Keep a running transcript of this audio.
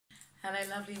Hello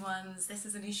lovely ones, this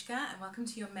is Anushka and welcome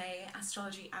to your May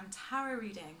astrology and tarot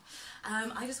reading.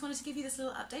 I just wanted to give you this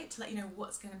little update to let you know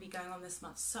what's going to be going on this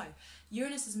month. So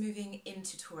Uranus is moving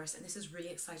into Taurus and this is really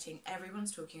exciting.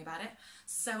 Everyone's talking about it.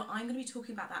 So I'm going to be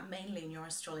talking about that mainly in your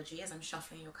astrology as I'm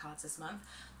shuffling your cards this month.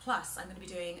 Plus I'm going to be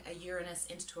doing a Uranus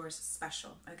into Taurus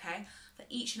special, okay, for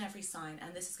each and every sign,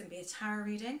 and this is going to be a tarot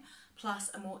reading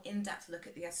plus a more in-depth look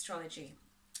at the astrology.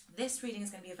 This reading is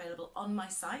going to be available on my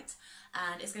site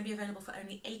and it's going to be available for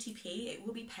only 80p. It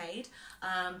will be paid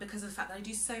because of the fact that I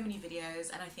do so many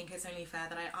videos and I think it's only fair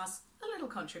that I ask a little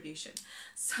contribution.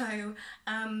 So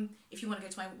if you want to go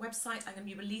to my website, I'm going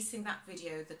to be releasing that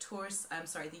video, the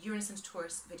Uranus into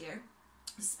Taurus video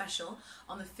special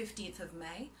on the 15th of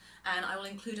May, and I will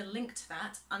include a link to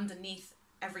that underneath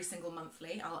every single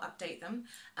monthly. I'll update them.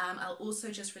 I'll also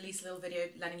just release a little video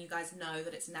letting you guys know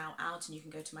that it's now out and you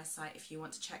can go to my site if you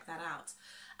want to check that out.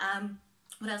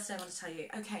 What else do I want to tell you?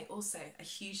 Okay, also a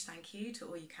huge thank you to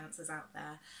all you Cancers out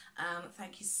there.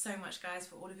 Thank you so much guys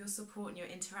for all of your support and your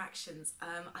interactions.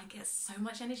 I get so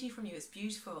much energy from you, it's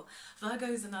beautiful. Virgo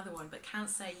is another one, but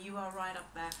Cancer, you are right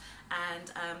up there.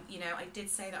 And you know, I did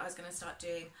say that I was going to start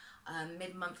doing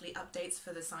mid-monthly updates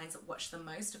for the signs that watch the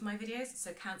most of my videos.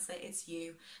 So Cancer, it's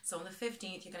you. So on the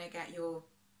 15th you're going to get your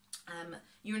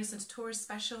Uranus into Taurus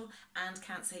special, and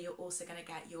Cancer, you're also going to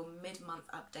get your mid-month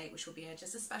update, which will be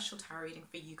just a special tarot reading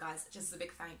for you guys, just as a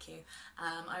big thank you.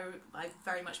 I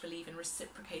very much believe in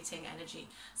reciprocating energy,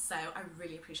 so I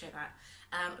really appreciate that.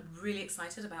 I'm really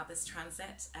excited about this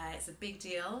transit. It's a big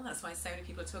deal, that's why so many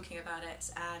people are talking about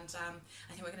it, and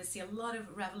I think we're going to see a lot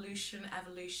of revolution,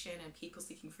 evolution, and people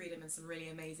seeking freedom in some really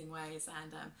amazing ways,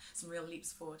 and some real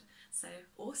leaps forward. So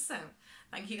awesome.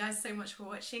 Thank you guys so much for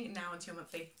watching. Now onto your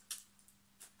monthly.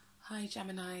 Hi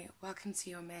Gemini, welcome to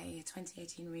your May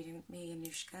 2018 reading with me,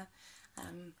 Anushka.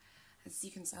 As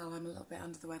you can tell, I'm a little bit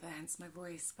under the weather, hence my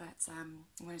voice, but I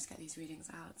wanted to get these readings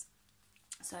out.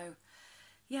 So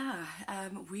yeah,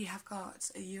 we have got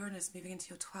Uranus moving into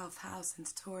your 12th house,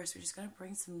 into Taurus, which is going to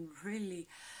bring some really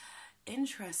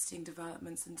interesting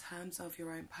developments in terms of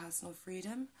your own personal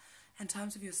freedom, in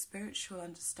terms of your spiritual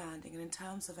understanding, and in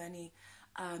terms of any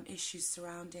issues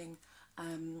surrounding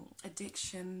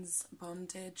addictions,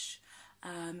 bondage,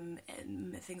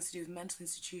 things to do with mental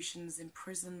institutions,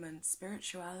 imprisonment,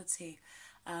 spirituality.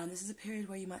 This is a period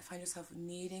where you might find yourself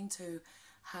needing to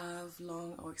have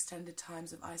long or extended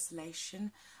times of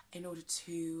isolation in order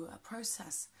to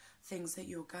process things that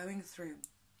you're going through.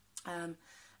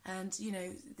 And you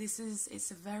know,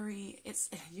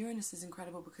 Uranus is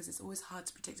incredible because it's always hard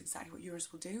to predict exactly what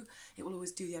Uranus will do. It will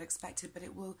always do the unexpected, but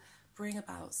it will bring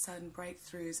about certain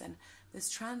breakthroughs, and this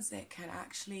transit can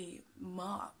actually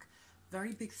mark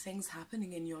very big things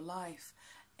happening in your life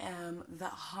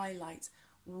that highlight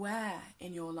where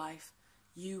in your life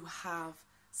you have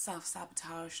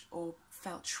self-sabotaged or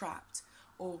felt trapped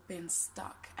or been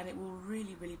stuck, and it will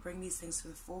really bring these things to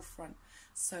the forefront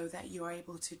so that you're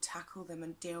able to tackle them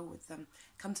and deal with them,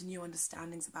 come to new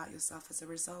understandings about yourself as a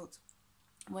result.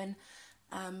 When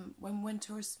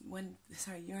Uranus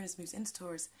moves into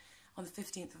Taurus on the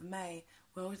 15th of May,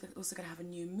 we're also going to have a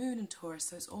new moon in Taurus,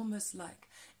 so it's almost like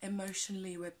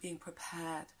emotionally we're being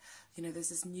prepared. You know, there's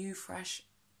this new, fresh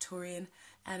Taurian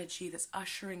energy that's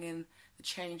ushering in the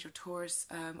change of Taurus,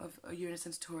 of Uranus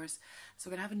into Taurus. So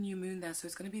we're going to have a new moon there, so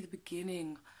it's going to be the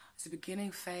beginning. It's the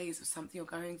beginning phase of something you're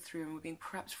going through, and we're being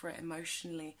prepped for it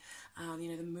emotionally. You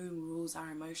know, the moon rules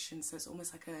our emotions, so it's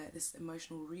almost like this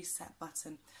emotional reset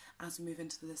button as we move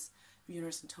into this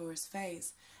Uranus and Taurus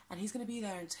phase. And he's going to be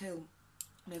there until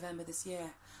November this year.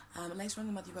 Later on in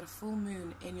the month, you've got a full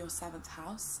moon in your 7th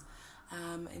house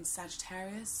in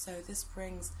Sagittarius, so this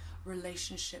brings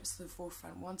relationships to the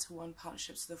forefront, one-to-one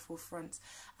partnerships to the forefront.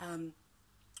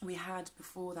 We had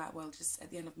before that, well, just at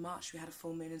the end of March, we had a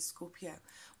full moon in Scorpio,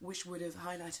 which would have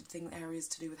highlighted areas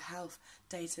to do with health,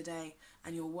 day-to-day,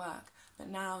 and your work. But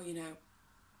now, you know,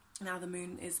 now the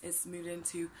moon is moved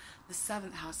into the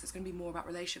 7th house. It's going to be more about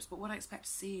relationships. But what I expect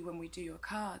to see when we do your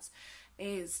cards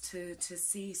is to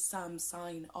see some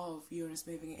sign of Uranus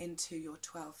moving into your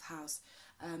 12th house,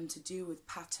 to do with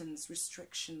patterns,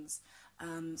 restrictions,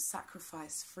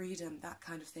 sacrifice, freedom, that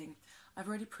kind of thing. I've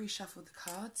already pre-shuffled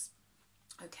the cards.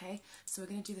 Okay, so we're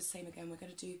going to do the same again. We're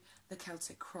going to do the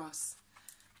Celtic cross.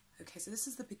 Okay, so this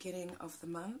is the beginning of the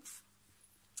month.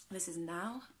 This is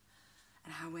now,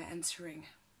 and how we're entering.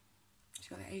 You've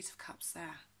got the 8 of Cups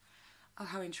there. Oh,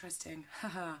 how interesting.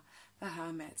 Haha, the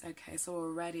Hermit. Okay, so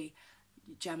already,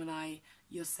 Gemini,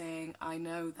 you're saying, I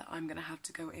know that I'm going to have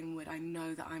to go inward. I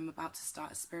know that I'm about to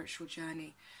start a spiritual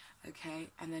journey. Okay,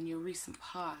 and then your recent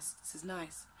past. This is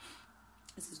nice.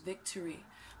 This is victory.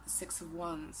 The 6 of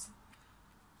Wands.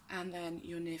 And then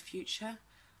your near future,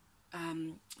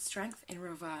 strength in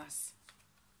reverse.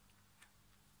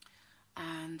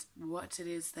 And what it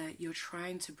is that you're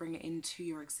trying to bring into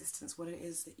your existence, what it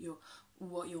is that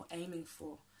what you're aiming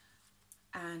for,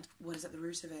 and what is at the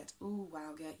root of it. Oh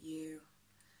wow, get you,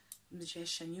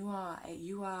 Magician. You are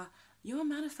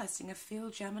manifesting. I feel,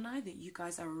 Gemini, that you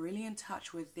guys are really in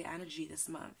touch with the energy this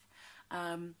month.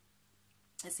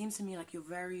 It seems to me like you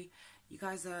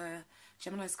guys are,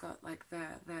 Gemini's got like the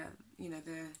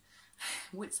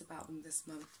wits about them this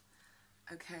month.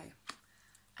 Okay.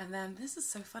 And then this is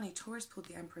so funny. Taurus pulled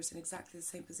the Empress in exactly the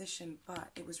same position, but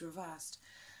it was reversed.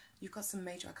 You've got some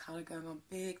major arcana going on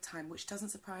big time, which doesn't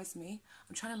surprise me.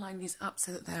 I'm trying to line these up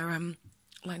so that they're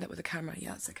lined up with the camera.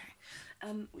 Yeah, it's okay.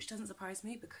 Which doesn't surprise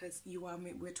me because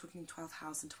we're talking 12th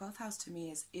house, and 12th house to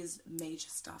me is major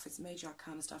stuff. It's major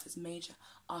arcana stuff. It's major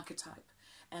archetype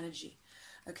energy.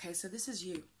 Okay, so this is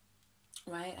you,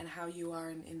 right? And how you are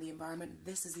in the environment.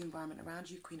 This is the environment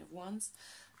around you, Queen of Wands.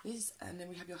 And then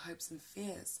we have your hopes and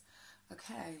fears.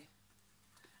 Okay.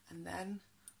 And then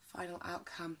final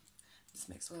outcome. This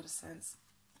makes a lot of sense.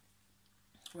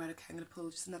 Right, okay, I'm going to pull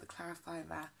just another clarifier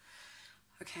there.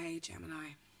 Okay,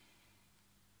 Gemini.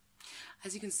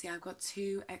 As you can see, I've got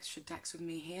 2 extra decks with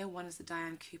me here. One is the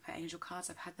Diane Cooper Angel cards.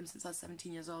 I've had them since I was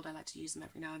 17 years old. I like to use them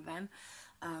every now and then.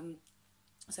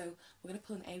 So we're going to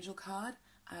pull an angel card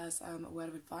as a word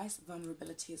of advice.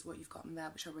 Vulnerability is what you've got in there,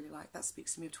 which I really like. That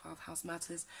speaks to me of 12th house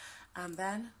matters. And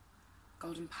then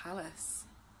Golden Palace.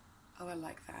 Oh, I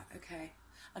like that. Okay.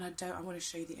 And I want to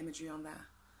show you the imagery on there.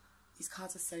 These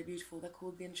cards are so beautiful. They're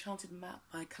called The Enchanted Map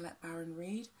by Colette Baron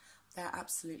Reid. They're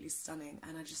absolutely stunning,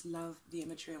 and I just love the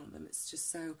imagery on them. It's just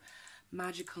so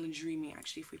magical and dreamy,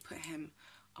 actually, if we put him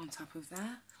on top of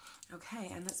there.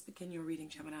 Okay, and let's begin your reading,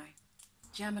 Gemini.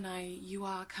 Gemini, you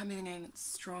are coming in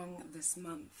strong this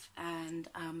month, and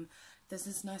there's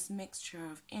this nice mixture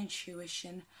of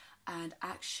intuition and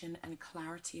action and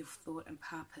clarity of thought and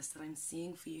purpose that I'm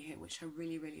seeing for you here, which I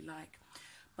really, really like.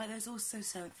 But there's also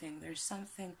there's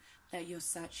something that you're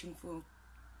searching for.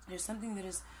 There's something that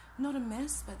is not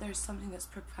amiss, but there's something that's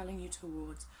propelling you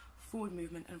towards forward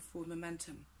movement and forward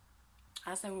momentum,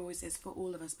 as there always is for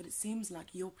all of us. But it seems like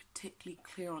you're particularly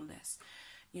clear on this.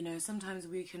 You know, sometimes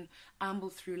we can amble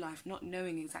through life not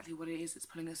knowing exactly what it is that's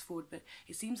pulling us forward, but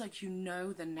it seems like you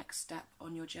know the next step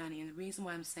on your journey. And the reason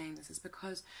why I'm saying this is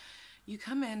because you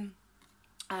come in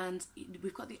and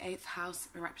we've got the 8th house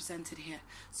represented here.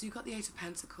 So you've got the 8 of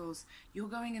Pentacles. You're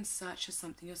going in search of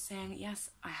something. You're saying, yes,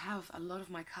 I have a lot of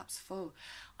my cups full.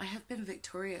 I have been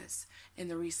victorious in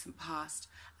the recent past.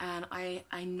 And I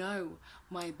know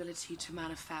my ability to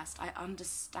manifest. I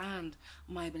understand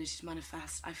my ability to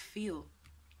manifest. I feel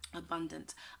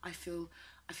abundant. I feel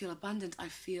abundant. I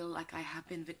feel like I have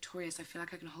been victorious. I feel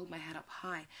like I can hold my head up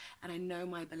high, and I know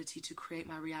my ability to create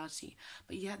my reality.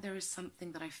 But yet there is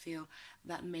something that I feel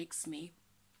that makes me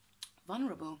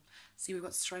vulnerable. See, we've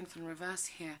got strength in reverse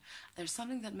here. There's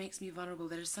something that makes me vulnerable.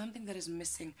 There is something that is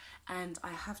missing, and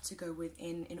I have to go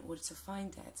within in order to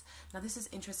find it. Now this is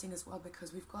interesting as well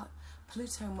because we've got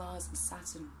Pluto, Mars and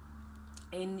Saturn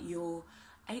in your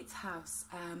 8th house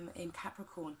in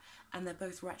Capricorn, and they're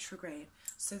both retrograde.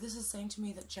 So this is saying to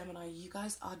me that, Gemini, you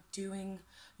guys are doing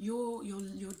you're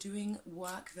doing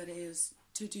work that is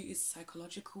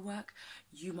psychological work.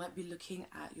 You might be looking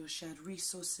at your shared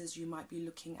resources. You might be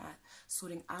looking at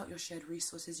sorting out your shared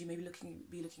resources. You may be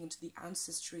looking into the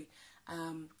ancestry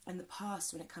and the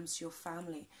past when it comes to your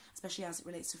family, especially as it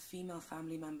relates to female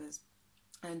family members.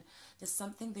 And there's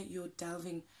something that you're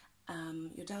diving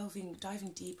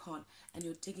deep on, and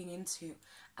you're digging into,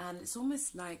 and it's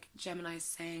almost like Gemini is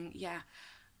saying, yeah,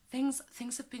 things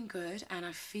have been good, and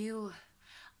I feel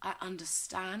I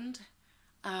understand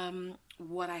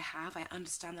what I have. I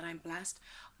understand that I'm blessed,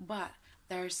 but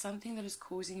there is something that is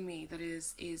causing me, that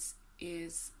is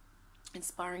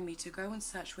inspiring me to go and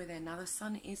search within. Now the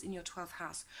sun is in your 12th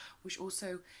house, which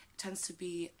also tends to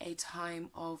be a time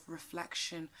of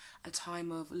reflection, a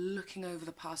time of looking over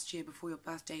the past year before your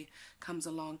birthday comes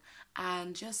along,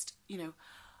 and just, you know,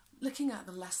 looking at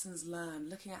the lessons learned,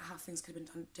 looking at how things could have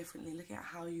been done differently, looking at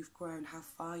how you've grown, how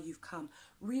far you've come,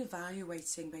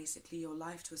 reevaluating basically your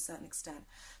life to a certain extent.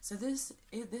 So this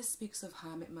speaks of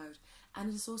hermit mode,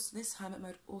 and it's also, this hermit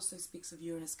mode also speaks of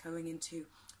Uranus going into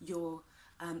your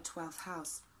 12th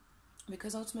house,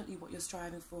 because ultimately what you're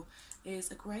striving for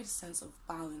is a greater sense of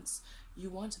balance.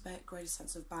 You want a greater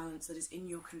sense of balance that is in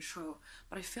your control.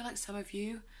 But I feel like some of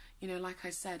you, you know, like I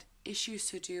said, issues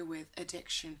to do with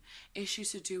addiction,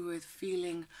 issues to do with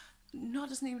feeling,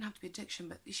 doesn't even have to be addiction,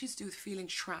 but issues to do with feeling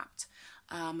trapped,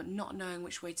 not knowing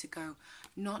which way to go,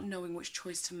 not knowing which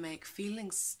choice to make,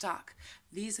 feeling stuck.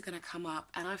 These are going to come up,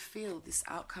 and I feel this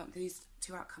outcome, these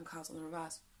two outcome cards on the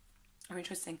reverse are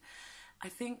interesting. I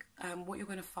think what you're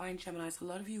going to find, Gemini, is a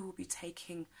lot of you will be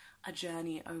taking a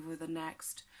journey over the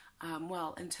next,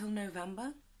 well, until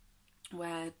November,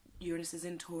 where Uranus is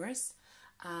in Taurus,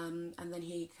 and then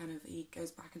he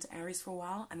goes back into Aries for a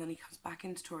while, and then he comes back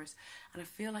into Taurus. And I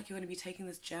feel like you're going to be taking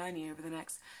this journey over the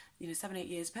next, 7-8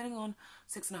 years, depending on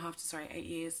 8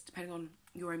 years, depending on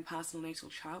your own personal natal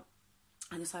chart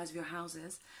and the size of your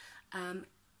houses.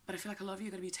 But I feel like a lot of you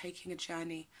are going to be taking a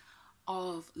journey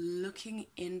of looking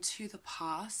into the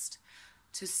past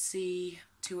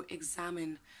to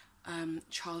examine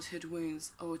childhood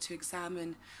wounds, or to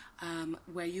examine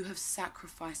where you have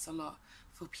sacrificed a lot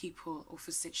for people or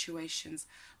for situations,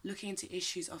 looking into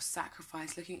issues of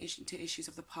sacrifice, looking into issues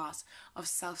of the past, of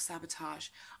self-sabotage,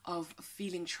 of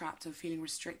feeling trapped and feeling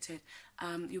restricted.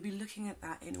 You'll be looking at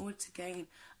that in order to gain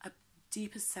a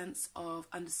deeper sense of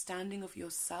understanding of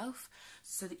yourself,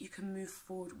 so that you can move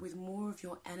forward with more of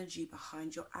your energy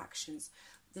behind your actions.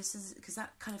 This is because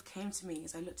that kind of came to me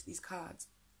as I looked at these cards.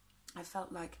 I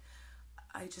felt like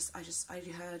I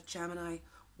heard Gemini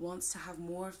wants to have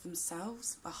more of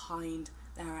themselves behind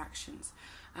their actions.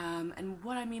 And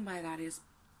what I mean by that is,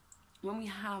 when we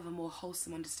have a more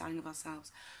wholesome understanding of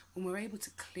ourselves, when we're able to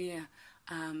clear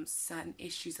certain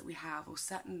issues that we have, or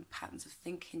certain patterns of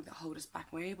thinking that hold us back,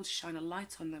 we're able to shine a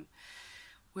light on them,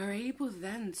 we're able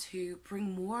then to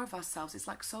bring more of ourselves. It's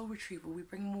like soul retrieval. We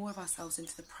bring more of ourselves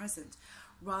into the present,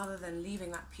 rather than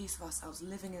leaving that piece of ourselves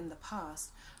living in the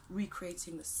past,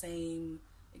 recreating the same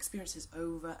experiences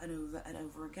over and over and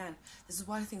over again. This is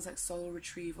why things like soul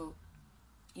retrieval,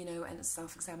 and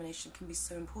self-examination can be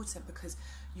so important, because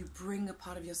you bring a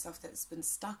part of yourself that's been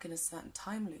stuck in a certain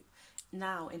time loop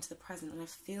now into the present. And I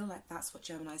feel like that's what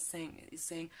Gemini is saying. It's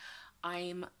saying,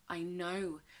 I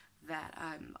know that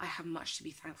I have much to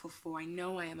be thankful for. I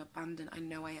know I am abundant. I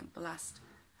know I am blessed.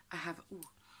 I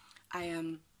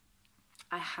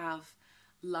have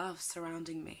love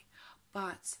surrounding me,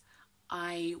 but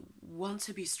I want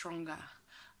to be stronger.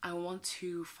 I want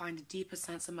to find a deeper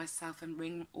sense of myself and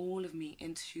bring all of me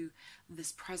into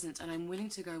this present, and I'm willing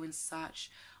to go in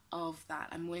search of that.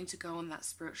 I'm willing to go on that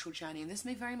spiritual journey, and this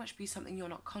may very much be something you're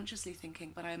not consciously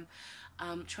thinking, but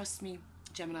trust me,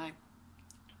 Gemini,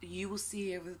 you will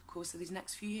see over the course of these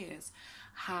next few years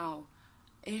how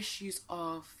issues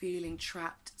of feeling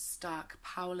trapped, stuck,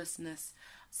 powerlessness,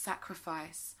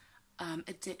 sacrifice,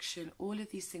 addiction, all of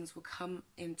these things will come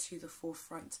into the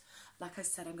forefront. Like I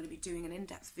said, I'm going to be doing an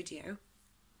in-depth video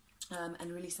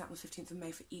and releasing that on the 15th of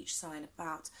May for each sign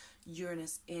about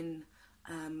Uranus in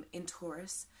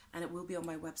Taurus, and it will be on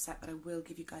my website, but I will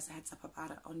give you guys a heads up about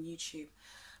it on YouTube.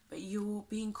 But you're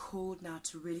being called now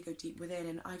to really go deep within,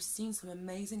 and I've seen some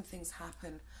amazing things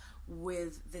happen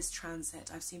with this transit.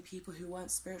 I've seen people who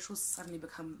weren't spiritual suddenly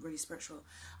become really spiritual.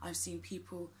 I've seen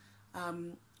people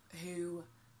who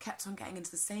kept on getting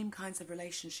into the same kinds of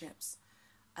relationships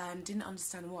and didn't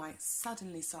understand why,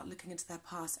 suddenly start looking into their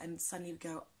past and suddenly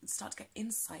start to get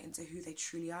insight into who they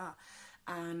truly are,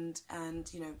 and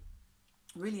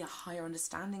really a higher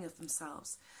understanding of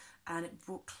themselves. And it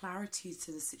brought clarity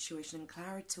to the situation and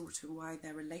clarity to why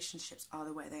their relationships are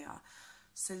the way they are.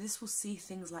 So this will see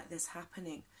things like this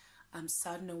happening,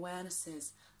 sudden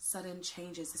awarenesses, sudden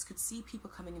changes. This could see people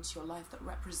coming into your life that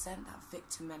represent that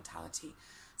victim mentality.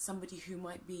 Somebody who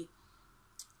might be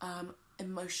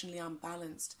emotionally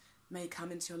unbalanced may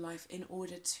come into your life in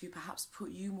order to perhaps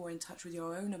put you more in touch with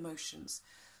your own emotions.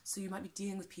 So you might be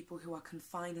dealing with people who are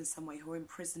confined in some way, who are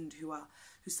imprisoned, who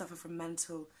suffer from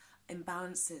mental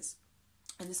imbalances.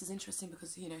 And this is interesting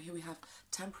because, here we have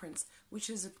Temperance, which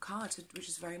is a card which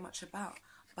is very much about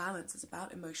balance. It's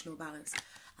about emotional balance.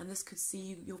 And this could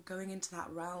see you're going into that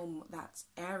realm, that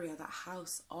area, that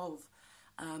house of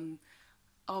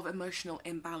emotional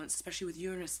imbalance, especially with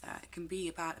Uranus there. It can be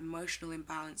about emotional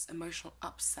imbalance, emotional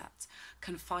upset,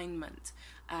 confinement.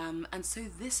 And so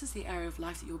this is the area of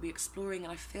life that you'll be exploring.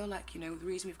 And I feel like, the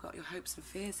reason we've got your hopes and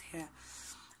fears here,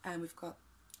 and we've got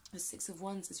the Six of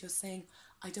Wands, is you're saying,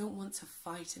 I don't want to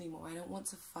fight anymore. I don't want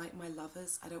to fight my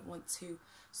lovers. I don't want to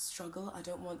struggle. I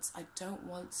don't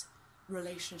want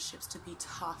relationships to be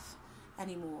tough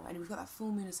anymore. And we've got that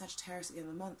full moon in Sagittarius at the end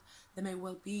of the month. There may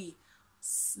well be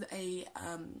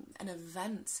an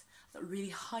event that really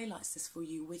highlights this for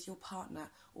you with your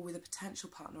partner, or with a potential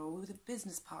partner, or with a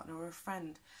business partner or a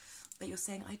friend, that you're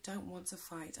saying, I don't want to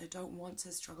fight, I don't want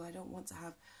to struggle, I don't want to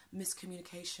have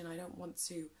miscommunication, I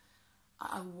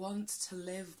want to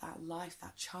live that life,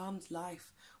 that charmed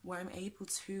life, where I'm able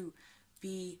to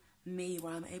be me,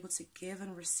 where I'm able to give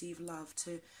and receive love,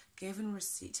 to give and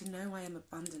receive, to know I am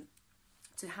abundant,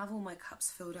 to have all my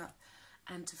cups filled up,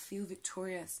 and to feel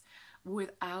victorious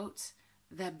without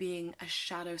there being a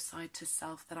shadow side to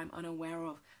self that I'm unaware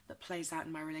of that plays out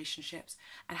in my relationships.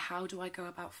 And how do I go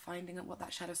about finding out what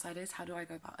that shadow side is? How do I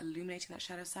go about illuminating that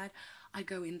shadow side? I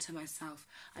go into myself.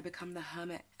 I become the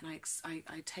hermit, and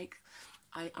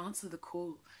I answer the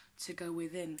call to go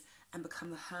within and become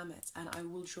the hermit, and I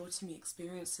will draw to me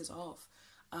experiences of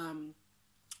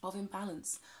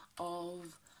imbalance,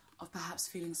 of perhaps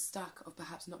feeling stuck, of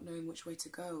perhaps not knowing which way to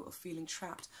go, of feeling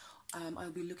trapped.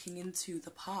 I'll be looking into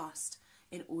the past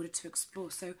in order to explore.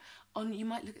 So you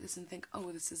might look at this and think,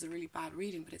 oh, this is a really bad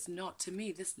reading, but it's not. To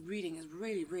me, this reading is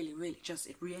really, really, really just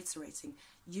reiterating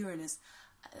Uranus,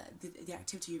 the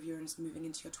activity of Uranus moving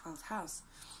into your 12th house.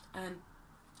 And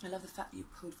I love the fact that you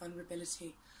pulled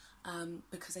vulnerability,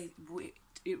 because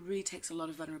it really takes a lot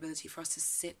of vulnerability for us to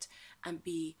sit and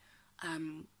be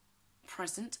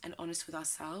present and honest with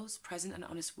ourselves, present and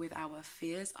honest with our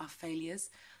fears, our failures,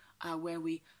 where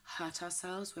we hurt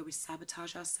ourselves, where we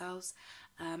sabotage ourselves.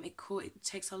 It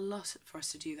takes a lot for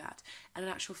us to do that. And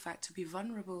in actual fact, to be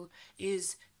vulnerable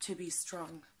is to be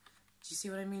strong. Do you see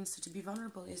what I mean? So to be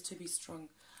vulnerable is to be strong.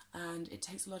 And it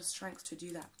takes a lot of strength to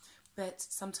do that. But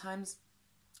sometimes,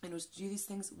 in order to do these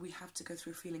things, we have to go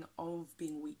through a feeling of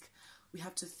being weak. We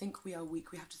have to think we are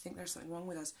weak. We have to think there's something wrong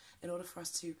with us in order for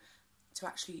us to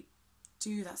actually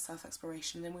do that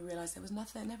self-exploration. And then we realise there was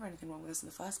never anything wrong with us in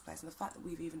the first place. And the fact that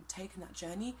we've even taken that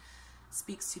journey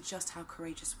speaks to just how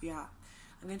courageous we are.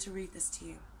 I'm going to read this to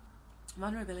you.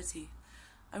 Vulnerability.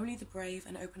 Only the brave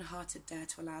and open-hearted dare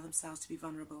to allow themselves to be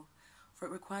vulnerable, for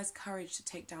it requires courage to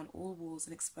take down all walls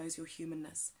and expose your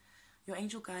humanness. Your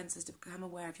angel guidance is to become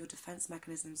aware of your defense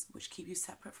mechanisms, which keep you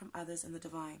separate from others and the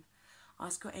divine.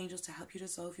 Ask your angels to help you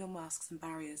dissolve your masks and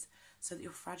barriers, so that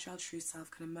your fragile true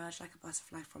self can emerge like a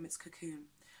butterfly from its cocoon.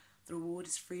 The reward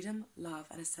is freedom, love,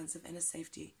 and a sense of inner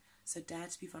safety, so dare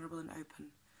to be vulnerable and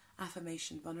open.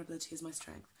 Affirmation, vulnerability is my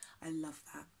strength. I love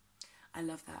that. I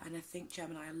love that. And I think,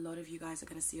 Gemini, a lot of you guys are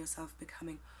going to see yourself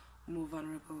becoming more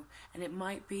vulnerable. And it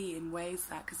might be in ways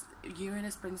that, because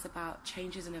Uranus brings about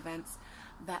changes and events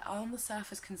that on the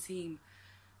surface can seem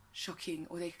shocking,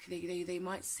 or they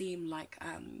might seem like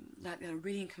they're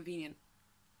really inconvenient.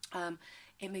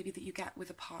 It may be that you get with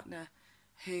a partner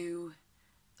who,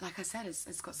 like I said,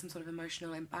 has got some sort of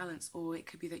emotional imbalance, or it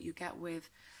could be that you get with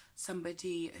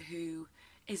somebody who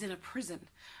is in a prison,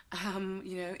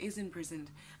 is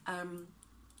imprisoned.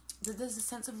 There's a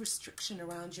sense of restriction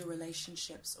around your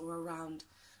relationships, or around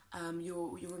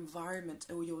your environment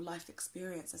or your life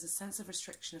experience. There's a sense of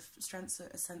restriction,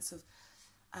 a sense of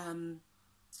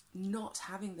not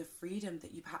having the freedom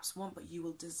that you perhaps want, but you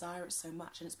will desire it so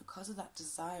much. And it's because of that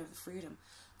desire of the freedom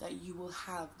that you will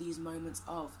have these moments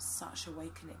of such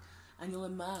awakening, and you'll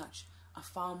emerge a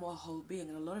far more whole being.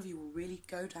 And a lot of you will really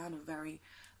go down a very,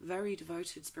 very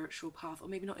devoted spiritual path, or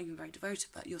maybe not even very devoted,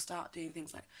 but you'll start doing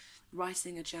things like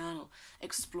writing a journal,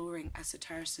 exploring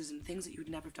esotericism, things that you would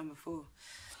never have done before.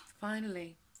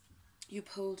 Finally, you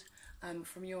pulled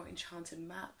from your enchanted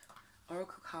map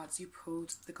oracle cards, you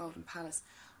pulled the Golden Palace,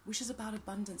 which is about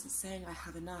abundance. It's saying I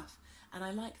have enough. And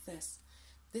I like this.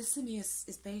 This to me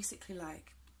is basically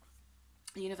like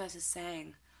the universe is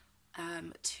saying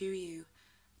to you,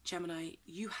 Gemini,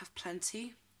 you have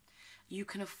plenty. You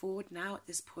can afford now at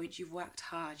this point. You've worked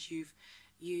hard.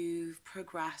 You've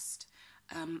progressed.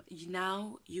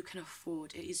 Now you can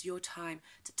afford. It is your time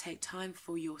to take time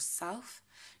for yourself.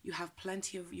 You have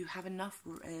you have enough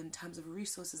in terms of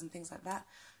resources and things like that.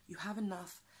 You have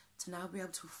enough to now be able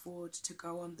to afford to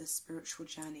go on this spiritual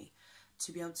journey,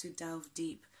 to be able to delve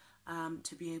deep,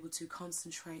 to be able to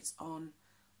concentrate on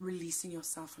releasing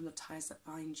yourself from the ties that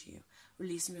bind you,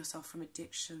 releasing yourself from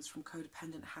addictions, from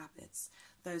codependent habits,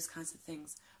 those kinds of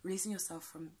things, releasing yourself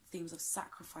from themes of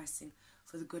sacrificing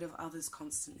for the good of others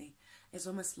constantly. It's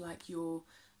almost like you're,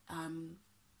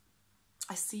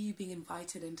 I see you being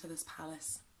invited into this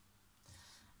palace,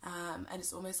 and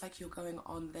it's almost like you're going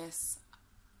on this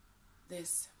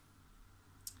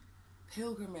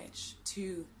pilgrimage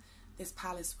to this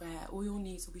palace where all your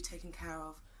needs will be taken care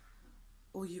of.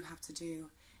 All you have to do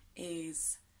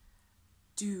is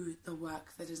do the work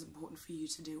that is important for you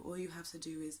to do. All you have to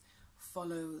do is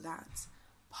follow that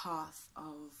path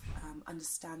of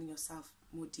understanding yourself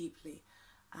more deeply,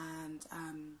 and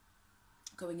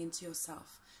going into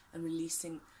yourself and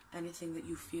releasing anything that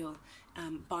you feel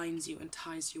binds you and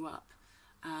ties you up.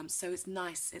 So it's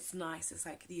nice. It's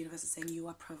like the universe is saying you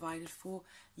are provided for.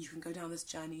 You can go down this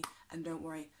journey, and don't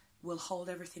worry, we'll hold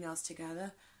everything else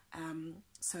together,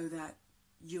 so that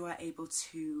you are able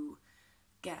to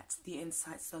get the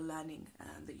insights, the learning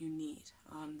that you need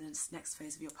on this next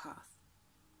phase of your path.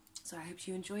 So I hope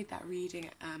you enjoyed that reading,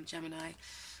 Gemini.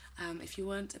 If you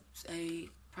want a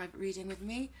private reading with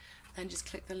me, then just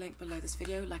click the link below this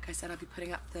video. Like I said, I'll be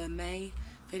putting up the May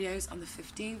videos on the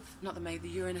 15th, not the May, the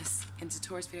Uranus into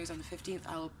Taurus videos on the 15th.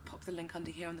 I'll pop the link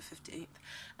under here on the 15th,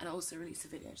 and I'll also release a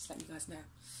video, just letting you guys know.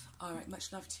 Alright,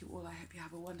 much love to you all. I hope you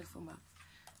have a wonderful month.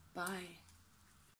 Bye.